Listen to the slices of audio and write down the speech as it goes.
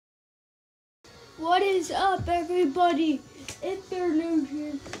What is up, everybody? If you're new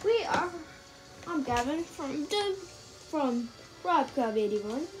here, I'm Gavin from Rob Cub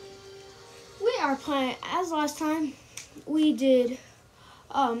 81. We are playing, as last time, we did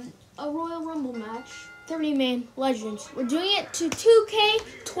a Royal Rumble match, 30-man Legends. We're doing it to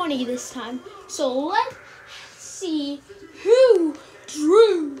 2K20 this time. So let's see who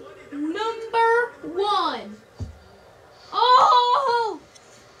drew number one. Oh!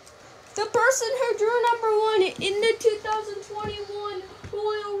 The person who drew number one in the 2021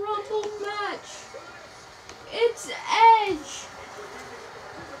 Royal Rumble match. It's Edge.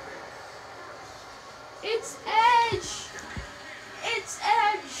 It's Edge. It's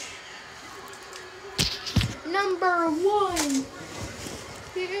Edge. Number one.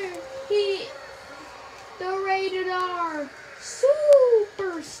 Here, the Rated R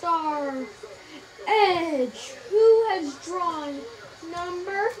Superstar Edge, who has drawn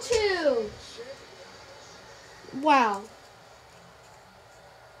number two. Wow.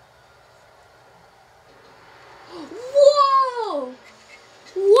 Whoa!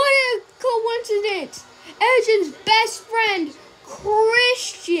 What a coincidence. Edge's best friend,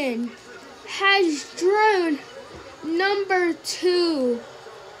 Christian, has drawn number two.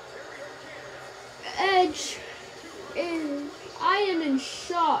 Edge I am in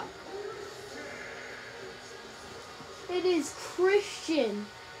shock. It is Christian,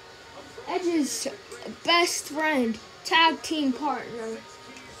 Edge's best friend, tag team partner,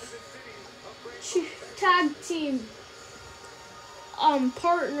 tag team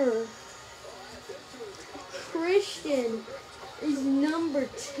partner. Christian is number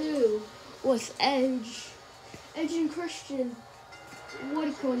two with Edge. Edge and Christian, what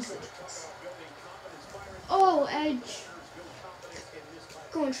a coincidence. Oh, Edge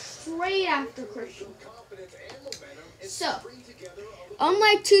going straight after Christian. So,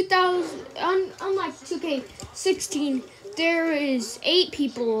 unlike 2K16, there is 8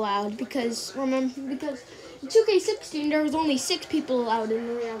 people allowed because in 2K16 there was only 6 people allowed in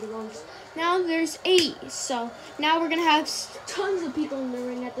the ring at once. Now there's 8, so now we're gonna have tons of people in the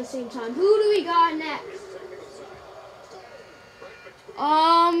ring at the same time. Who do we got next?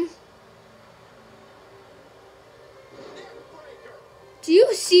 Do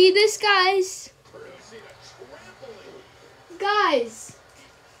you see this, guys? Guys,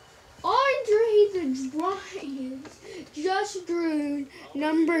 Andre the Giant just drew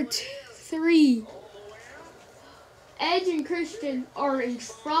number 3. Edge and Christian are in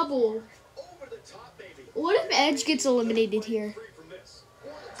trouble. What if Edge gets eliminated here?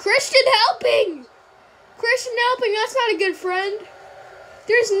 Christian helping! Christian helping, that's not a good friend.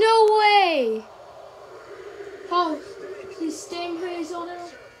 There's no way. Oh, he's staying his holding on.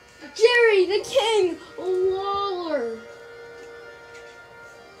 Jerry the King Lawler.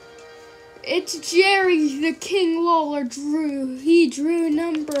 It's Jerry the King Lawler drew. He drew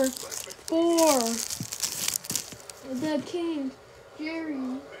number 4. The King,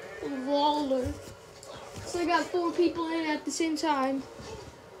 Jerry Lawler. So I got 4 people in at the same time.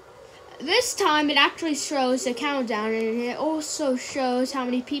 This time it actually shows a countdown and it also shows how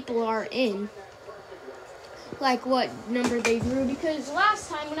many people are in. Like what number they drew, because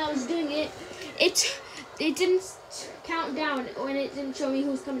last time when I was doing it, it didn't count down when it didn't show me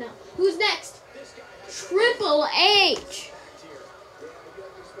who's coming out. Who's next? Triple H.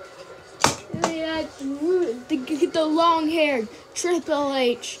 The long-haired Triple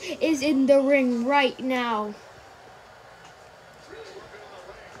H is in the ring right now.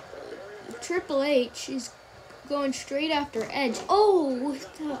 Triple H is going straight after Edge. Oh,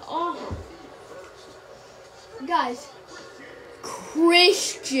 guys,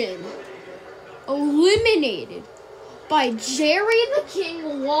 Christian eliminated by Jerry the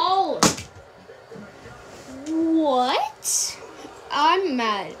King Lawler. What? I'm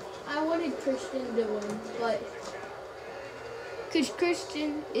mad. I wanted Christian to win, but because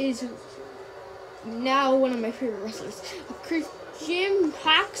Christian is now one of my favorite wrestlers. Jim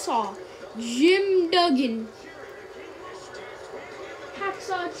Hacksaw, Jim Duggan.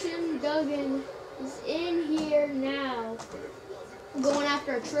 Hacksaw Jim Duggan is in here now, going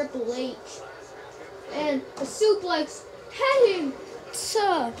after a Triple H. And a suplex heading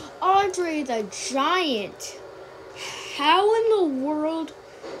to Andre the Giant. How in the world?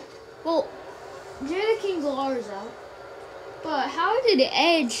 Well, Jerry the King Lawler's out. But how did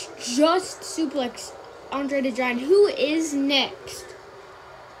Edge just suplex Andre the Giant? Who is next?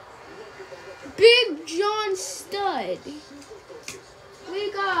 Big John Studd.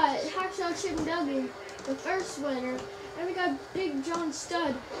 We got Hacksaw Jim Duggan, the first winner, and we got Big John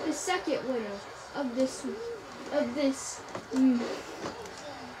Studd, the second winner of this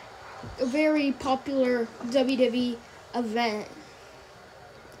a very popular WWE event.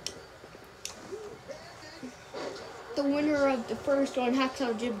 The winner of the first one,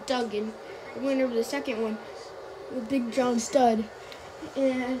 Hacksaw Jim Duggan. The winner of the second one, Big John Studd.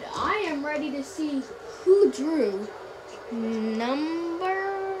 And I am ready to see who drew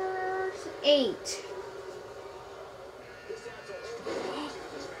number 8.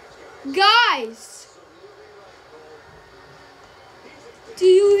 Guys! Do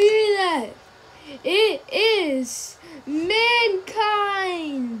you hear that? It is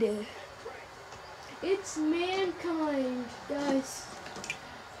Mankind! It's Mankind, guys.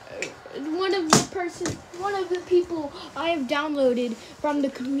 One of the people I have downloaded from the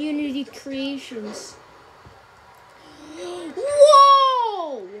community creations.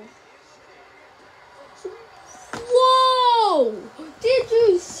 Whoa! Whoa! Did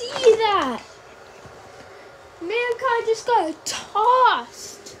you see that? Mankind just got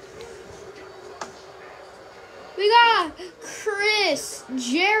tossed. We got Chris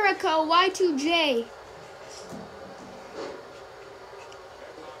Jericho Y2J.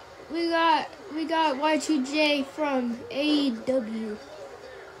 We got Y2J from AEW.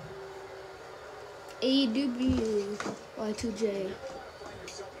 Y2J.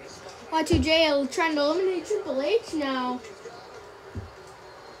 Y2J are trying to eliminate Triple H now.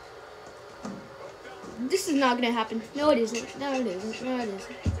 This is not gonna happen. No, it isn't. No, it isn't. No, it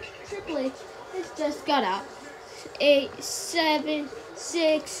isn't. Triple H has just got out. 8, 7,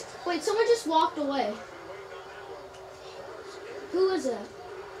 6. Wait, someone just walked away. Who was that?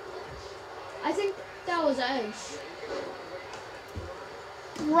 I think that was Edge.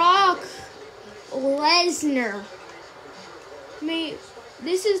 Brock Lesnar.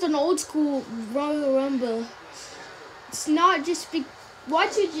 This is an old school Royal Rumble. It's not just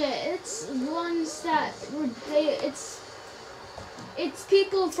watch it. It's ones that were it's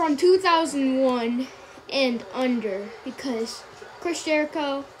people from 2001 and under, because Chris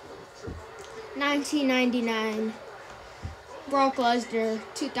Jericho 1999, Brock Lesnar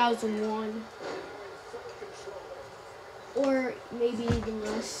 2001, or maybe even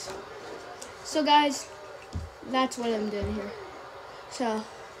less. So guys, that's what I'm doing here. So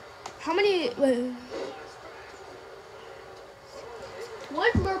how many one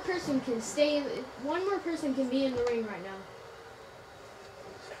more person can be in the ring right now.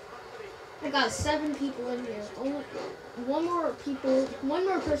 I got 7 people in here. Only one more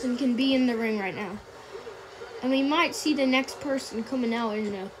person can be in the ring right now. And we might see the next person coming out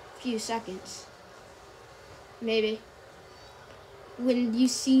in a few seconds. Maybe. When you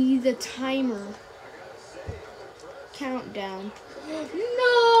see the timer countdown.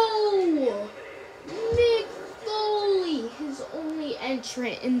 No! Mick Foley, his only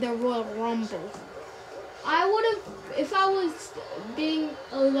entrant in the Royal Rumble. I would have, if I was being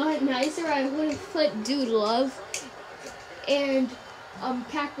a lot nicer, I would have put Dude Love and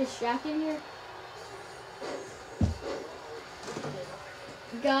Cactus Jack in here.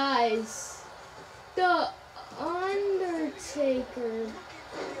 Guys, The Undertaker.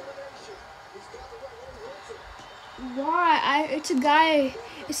 Why? It's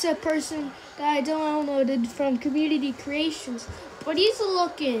a person that I downloaded from Community Creations, but he's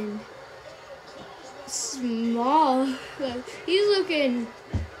looking small. He's looking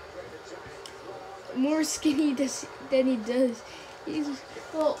more skinny than he does.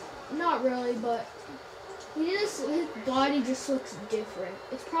 Well, not really, but his body just looks different.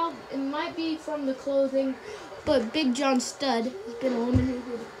 It might be from the clothing, but Big John Studd has been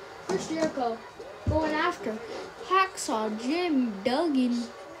eliminated. Chris Jericho going after Hacksaw Jim Duggan.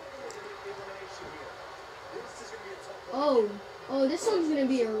 Oh, this one's gonna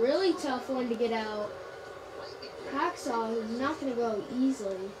be a really tough one to get out. Hacksaw is not gonna go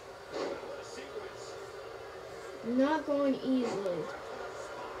easily. Not going easily.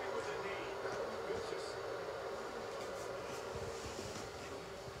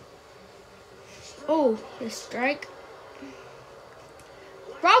 Oh, the strike.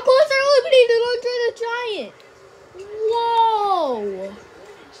 Brock Lesnar eliminated Andre the Giant. Whoa.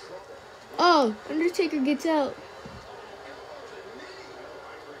 Oh, Undertaker gets out.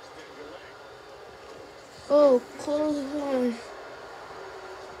 Oh, close on.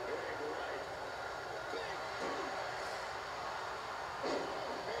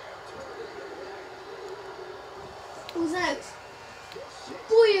 Who's next?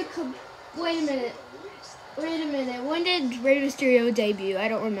 Booyaka. Wait a minute. When did Rey Mysterio debut? I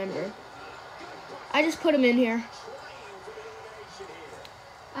don't remember. I just put him in here.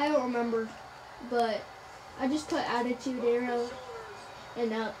 I don't remember, but I just put Attitude Era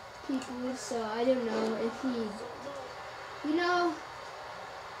and up people, so I don't know if he,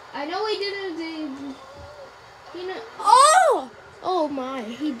 I know he didn't. You know. Oh! Oh my,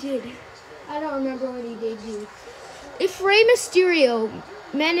 he did. I don't remember what he debuted. If Rey Mysterio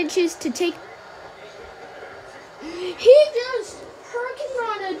manages to take. He just Hurricane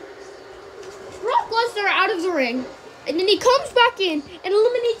Rana Brock Lesnar out of the ring. And then he comes back in and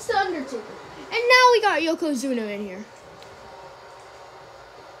eliminates The Undertaker. And now we got Yokozuna in here.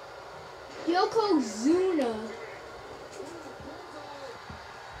 Yokozuna.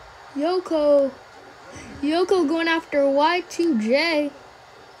 Yoko going after Y2J.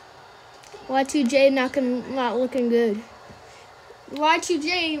 Y2J not looking good.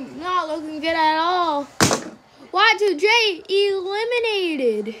 Y2J not looking good at all. Y2J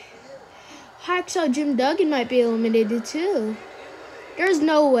eliminated. Hacksaw Jim Duggan might be eliminated too. There's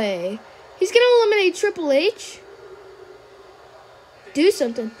no way. He's gonna eliminate Triple H. Do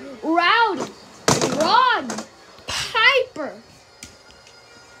something. Roddy Piper.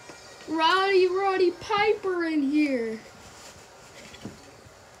 Roddy Piper in here.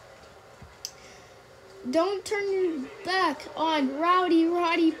 Don't turn your back on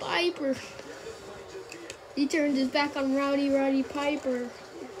Roddy Piper. He turned his back on Roddy Piper,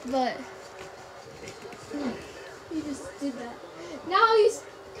 but he just did that. Now he's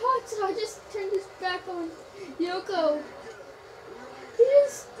caught, so I just turned his back on Yoko. He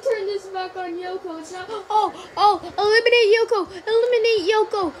just turned his back on Yoko. It's not. Oh! Eliminate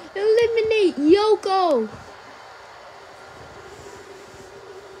Yoko!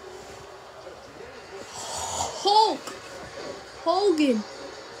 Hulk Hogan.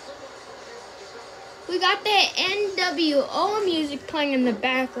 We got the NWO music playing in the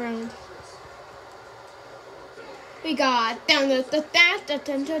background. We got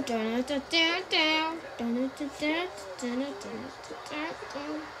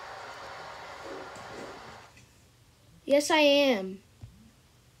Yes, I am.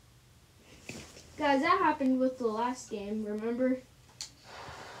 Guys, that happened with the last game, remember?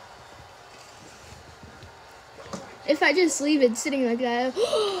 If I just leave it sitting like that.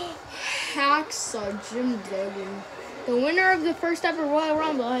 Hacksaw Jim Duggan. The winner of the first ever Royal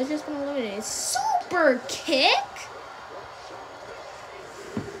Rumble has just been eliminated. Super kick?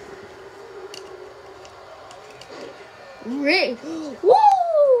 Ric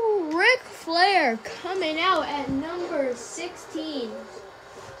Flair coming out at number 16.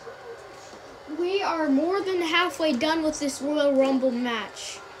 We are more than halfway done with this Royal Rumble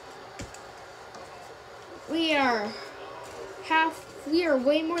match. We are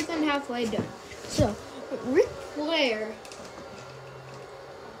way more than halfway done. So, Ric Flair,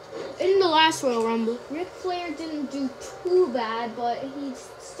 in the last Royal Rumble, Ric Flair didn't do too bad, but he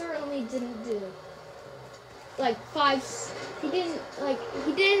certainly didn't do like he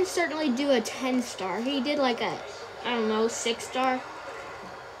didn't certainly do a 10-star. He did like a, I don't know, 6-star.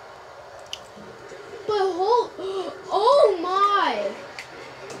 But oh my,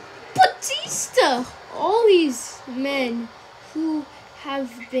 Batista! All these men who have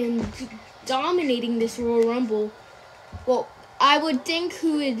been dominating this Royal Rumble, well, I would think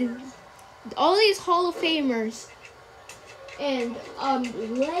all these Hall of Famers and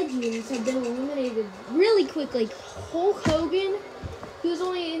legends have been eliminated really quickly. Hulk Hogan, he was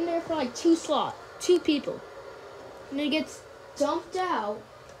only in there for like 2 people. And he gets dumped out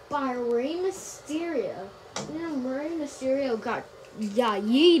by Rey Mysterio. And then Rey Mysterio got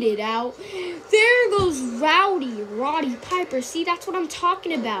yeeted out. There goes Roddy Piper. See, that's what I'm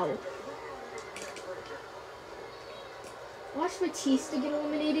talking about. Watch Batista get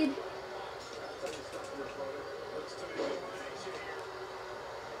eliminated.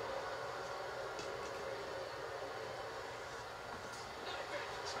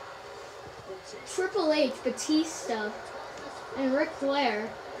 Triple H, Batista, and Ric Flair,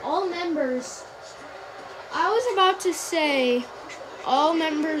 all members. I was about to say all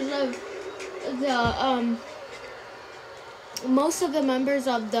members of the most of the members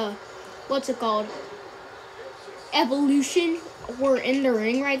of the Evolution were in the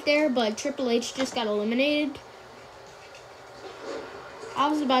ring right there, but Triple H just got eliminated. I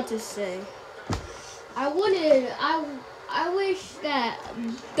was about to say I wish that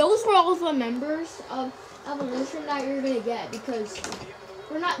those were all the members of Evolution that you're gonna get, because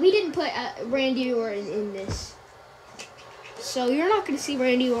we didn't put Randy Orton in this. So you're not going to see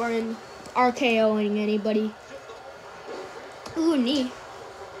Randy Orton RKOing anybody. Ooh, knee.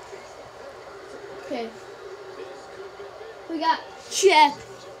 Okay. We got Jeff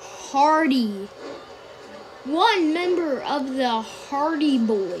Hardy. One member of the Hardy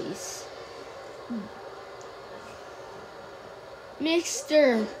Boys.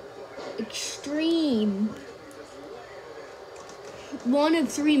 Mr. Extreme. one of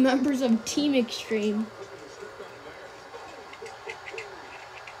 3 members of Team Extreme.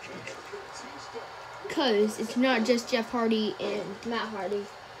 Because it's not just Jeff Hardy and Matt Hardy.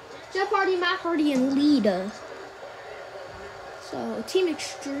 Jeff Hardy, Matt Hardy, and Lita. So, Team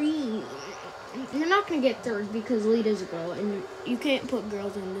Extreme. You're not going to get third because Lita's a girl, and you can't put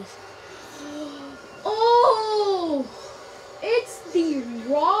girls in this. Oh! It's The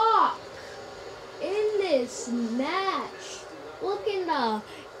Rock in this match. Looking to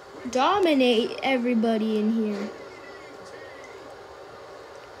dominate everybody in here.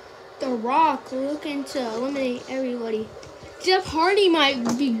 The Rock looking to eliminate everybody. Jeff Hardy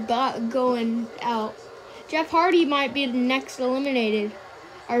might be going out. Jeff Hardy might be the next eliminated.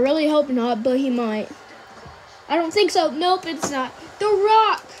 I really hope not, but he might. I don't think so. Nope, it's not. The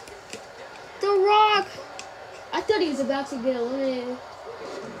Rock! The Rock! I thought he was about to get eliminated.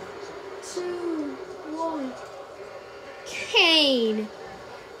 2, 1. Kane!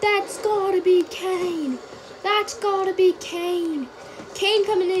 That's gotta be Kane! That's gotta be Kane! Kane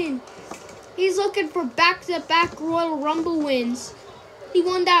coming in. He's looking for back-to-back Royal Rumble wins. He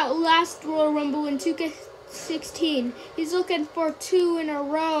won that last Royal Rumble in 2K16. He's looking for 2 in a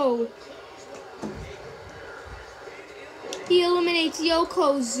row. He eliminates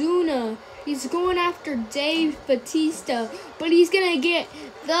Yokozuna. He's going after Dave Batista, but he's going to get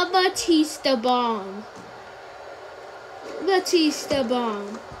the Batista Bomb. Batista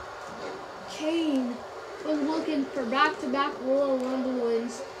Bomb. Kane was looking for back-to-back Royal Rumble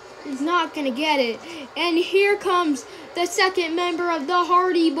wins. He's not going to get it. And here comes the second member of the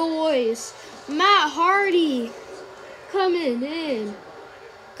Hardy Boys, Matt Hardy, coming in.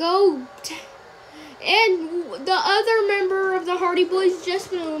 And the other member of the Hardy Boys just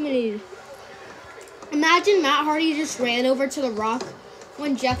been eliminated. Imagine Matt Hardy just ran over to The Rock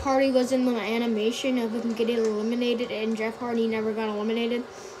when Jeff Hardy was in the animation of him getting eliminated and Jeff Hardy never got eliminated.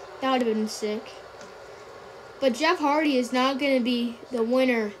 That would have been sick. But Jeff Hardy is not going to be the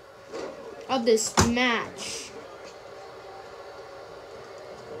winner of this match.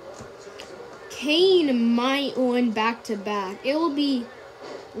 Kane might win back-to-back. It will be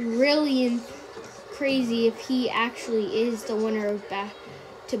really crazy if he actually is the winner of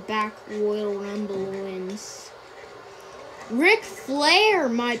back-to-back Royal Rumble wins. Ric Flair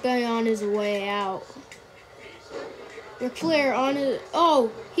might be on his way out. Ric Flair on his...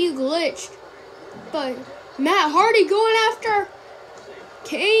 Oh, he glitched. But Matt Hardy going after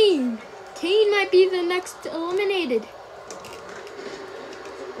Kane. Kane might be the next eliminated.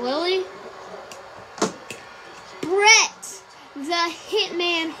 Lily? Bret, the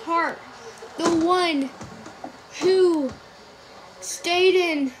Hitman Hart, the one who stayed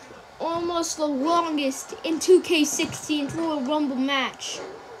in almost the longest in 2K16 Royal Rumble match.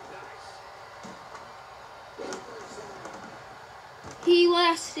 He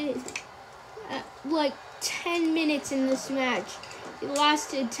lasted like 10 minutes in this match. It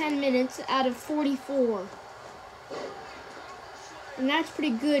lasted 10 minutes out of 44. And that's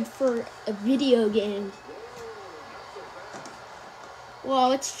pretty good for a video game.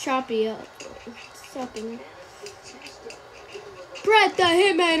 Well, it's choppy up. Something. Bret the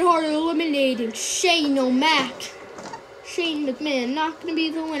Hitman Hart eliminated Shane O'Mac. Shane McMahon not going to be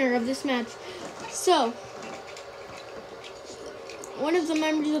the winner of this match. So, one of the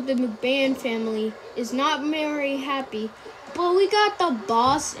members of the McMahon family is not very happy. But we got the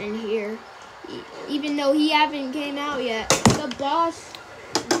boss in here. Even though he haven't came out yet. The boss,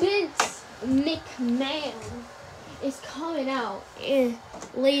 Vince McMahon, is coming out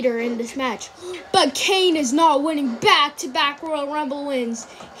later in this match. But Kane is not winning back-to-back Royal Rumble wins.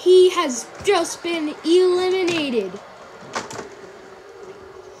 He has just been eliminated.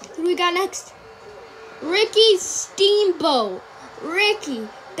 Who we got next? Ricky Steamboat. Ricky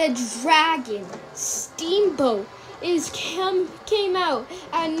the Dragon Steamboat came out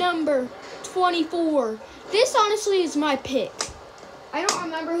at number 24. This honestly is my pick. I don't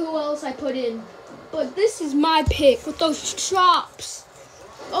remember who else I put in, but this is my pick with those chops.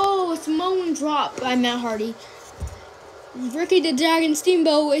 Oh, it's Moan Drop by Matt Hardy. Ricky the Dragon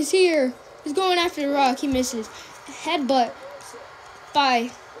Steamboat is here. He's going after The Rock. He misses. Headbutt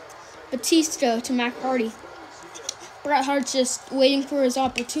by Batista to Matt Hardy. Bret Hart's just waiting for his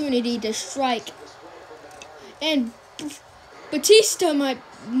opportunity to strike. And Batista might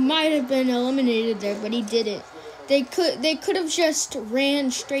have been eliminated there, but he didn't. They could have just ran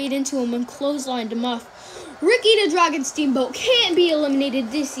straight into him and clotheslined him off. Ricky the Dragon Steamboat can't be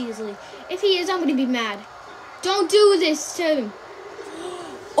eliminated this easily. If he is, I'm going to be mad. Don't do this to him.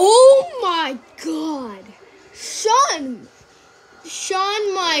 Oh my God. Shawn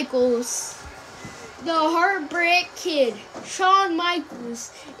Michaels The Heartbreak Kid, Shawn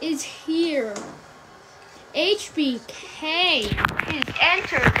Michaels, is here. HBK has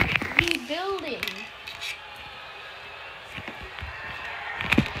entered the building.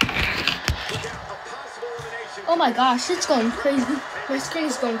 Oh my gosh, it's going crazy. My screen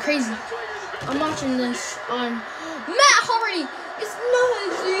is going crazy. I'm watching this on Matt Hardy is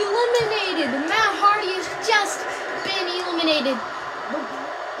eliminated. Matt Hardy has just been eliminated.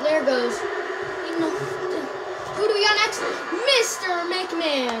 There goes. Who do we got next? Mr.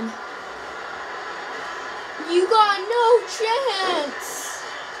 McMahon. You got no chance.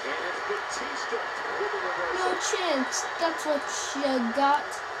 No chance. That's what you got.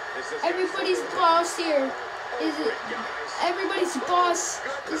 Everybody's boss here. Everybody's boss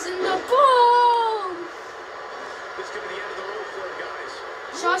is in the ball.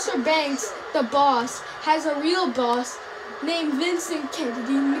 Sasha Banks, the boss, has a real boss named Vincent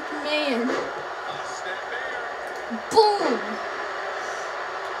Kennedy McMahon. Boom!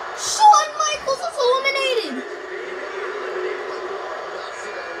 Shawn Michaels is eliminated.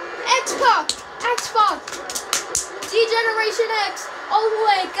 X-Pac, D-Generation X. All the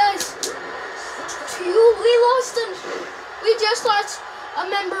way, guys. We lost him. We just lost a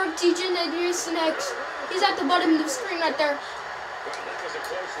member of D-Generation X. He's at the bottom of the screen right there.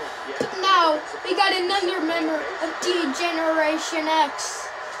 But now, we got another member of D-Generation X.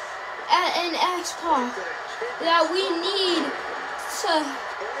 And X-Pac. That we need to...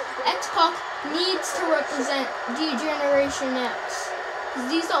 X-Pac needs to represent D-Generation X.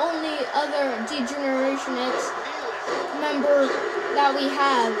 These are the only other D-Generation X member that we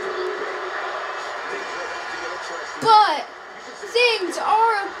have. But things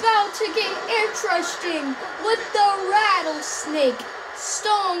are about to get interesting with the Rattlesnake,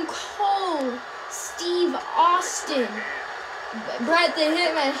 Stone Cold, Steve Austin, Bret the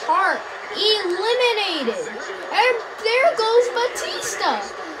Hitman Hart eliminated. And there goes Batista.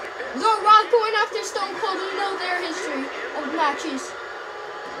 The Rock going after Stone Cold. You know their history of matches.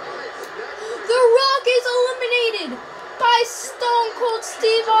 The Rock is eliminated by Stone Cold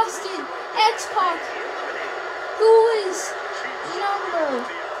Steve Austin. X-Pac, who is number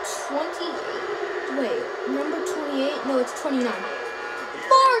 28. Wait, number 28? No, it's 29.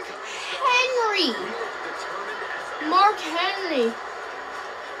 Mark Henry. Mark Henry.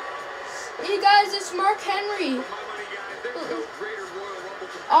 Hey guys, it's Mark Henry.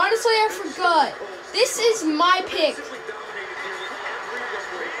 Honestly, I forgot. This is my pick.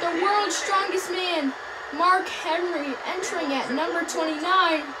 The world's strongest man, Mark Henry, entering at number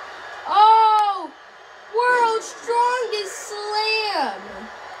 29. Oh! World's strongest slam.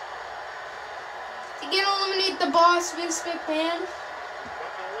 You gonna eliminate the boss, Vince McMahon?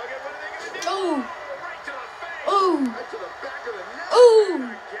 Oh! Oh!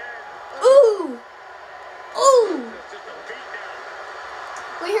 Oh! Oh! Oh!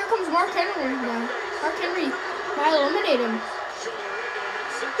 Wait, here comes Mark Henry now. Mark Henry might eliminate him.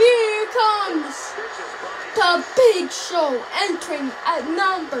 Here comes the Big Show entering at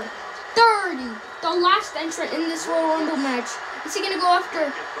number 30. The last entrant in this Royal Rumble match. Is he gonna go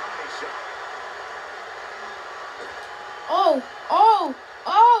after? Oh! Oh!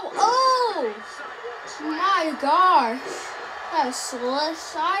 Oh! Oh! My gosh! That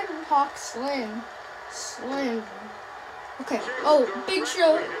sidewalk slam. Slam. Okay. Oh, Big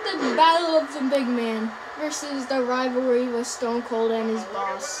Show, the Battle of the Big Man versus the rivalry with Stone Cold and his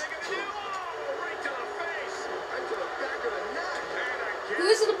boss.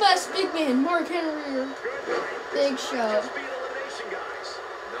 Who's the best big man, Mark Henry or Big Show?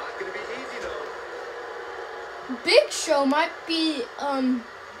 Big Show might be,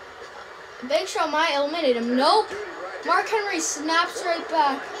 Big Show might eliminate him. Nope. Mark Henry snaps right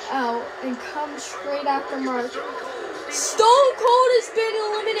back out and comes straight after Mark. Stone Cold has been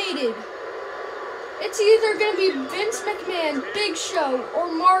eliminated. It's either going to be Vince McMahon, Big Show, or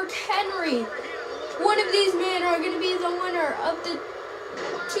Mark Henry. One of these men are going to be the winner of the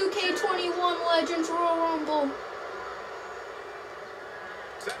 2K21 Legends Royal Rumble.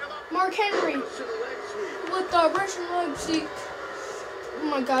 Mark Henry with the Russian leg sweep. Oh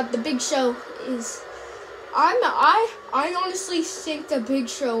my God, the Big Show is... I honestly think the Big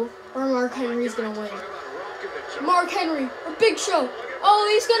Show or Mark Henry is going to win. Mark Henry or Big Show. Oh,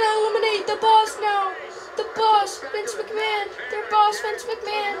 he's going to eliminate the boss now. The boss, Vince McMahon. Their boss, Vince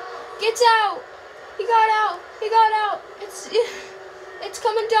McMahon, gets out. He got out. He got out. It's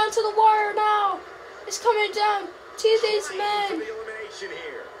coming down to the wire now. It's coming down to these men.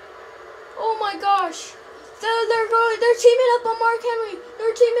 Oh my gosh. They're teaming up on Mark Henry.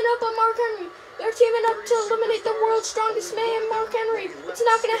 They're teaming up on Mark Henry. They're teaming up to eliminate the world's strongest man, Mark Henry. It's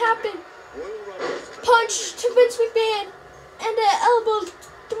not going to happen. punch to Vince McMahon and an elbow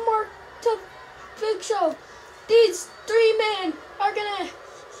to Big Show. These three men are gonna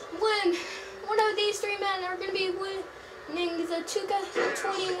win. One of these three men are gonna be winning the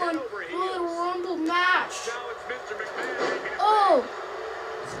 2021 Royal Rumble match.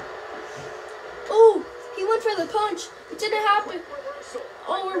 Oh, he went for the punch. It didn't happen.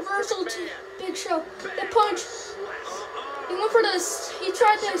 Oh, reversal to Big Show. The punch. He went for this. He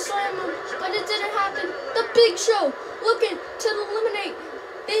tried to slam him, but it didn't happen. The Big Show looking to eliminate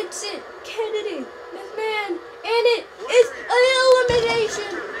Vincent Kennedy McMahon, and it is an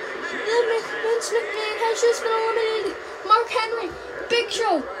elimination. Vince McMahon has just been eliminated. Mark Henry, Big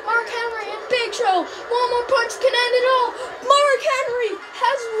Show, Mark Henry, and Big Show. One more punch can end it all. Mark Henry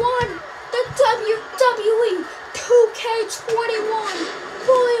has won the WWE 2K21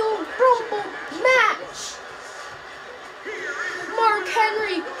 Royal Rumble match. Mark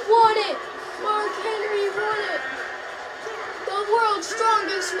Henry won it. Mark Henry won it. The world's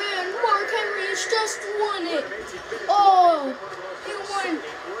strongest man, Mark Henry, has just won it. Oh, he won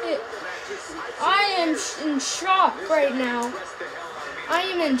it. I am in shock right now. I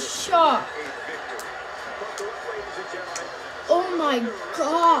am in shock. Oh my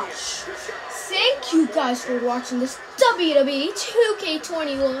gosh. Thank you guys for watching this WWE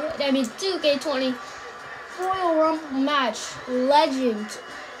 2K20 Royal Rumble match. Legend.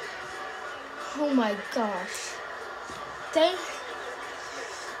 Oh my gosh.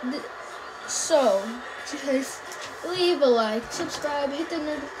 So, just leave a like, subscribe, hit the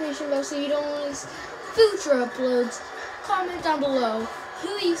notification bell so you don't miss future uploads. Comment down below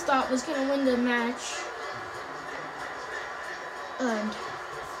who you thought was going to win the match. And,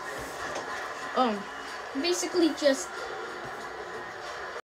 basically just